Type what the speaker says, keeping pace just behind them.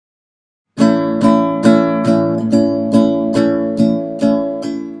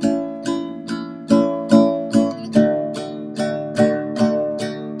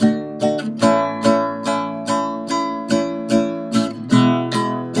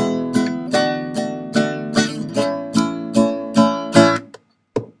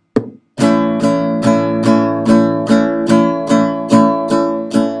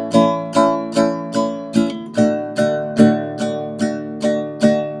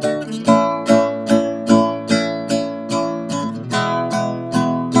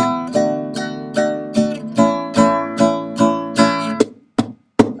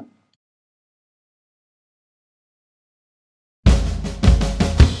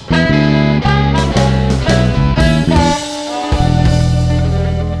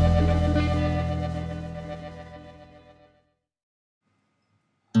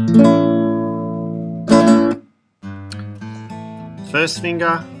first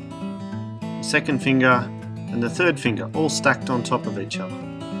finger, second finger and the third finger all stacked on top of each other.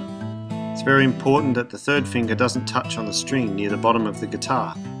 It's very important that the third finger doesn't touch on the string near the bottom of the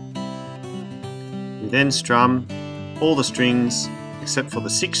guitar. We then strum all the strings except for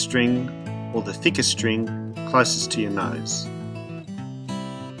the sixth string or the thickest string closest to your nose.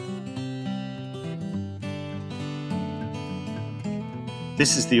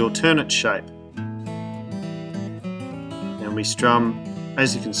 This is the alternate shape, and we strum,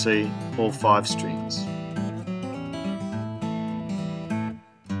 as you can see, all 5 strings.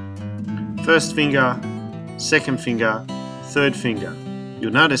 First finger, second finger, third finger.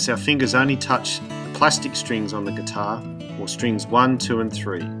 You'll notice our fingers only touch the plastic strings on the guitar, or strings 1, 2 and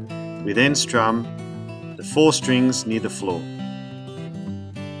 3. We then strum the 4 strings near the floor.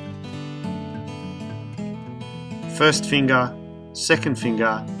 First finger, second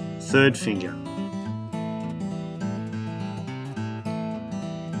finger, third finger.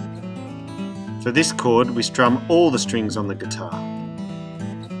 For this chord we strum all the strings on the guitar.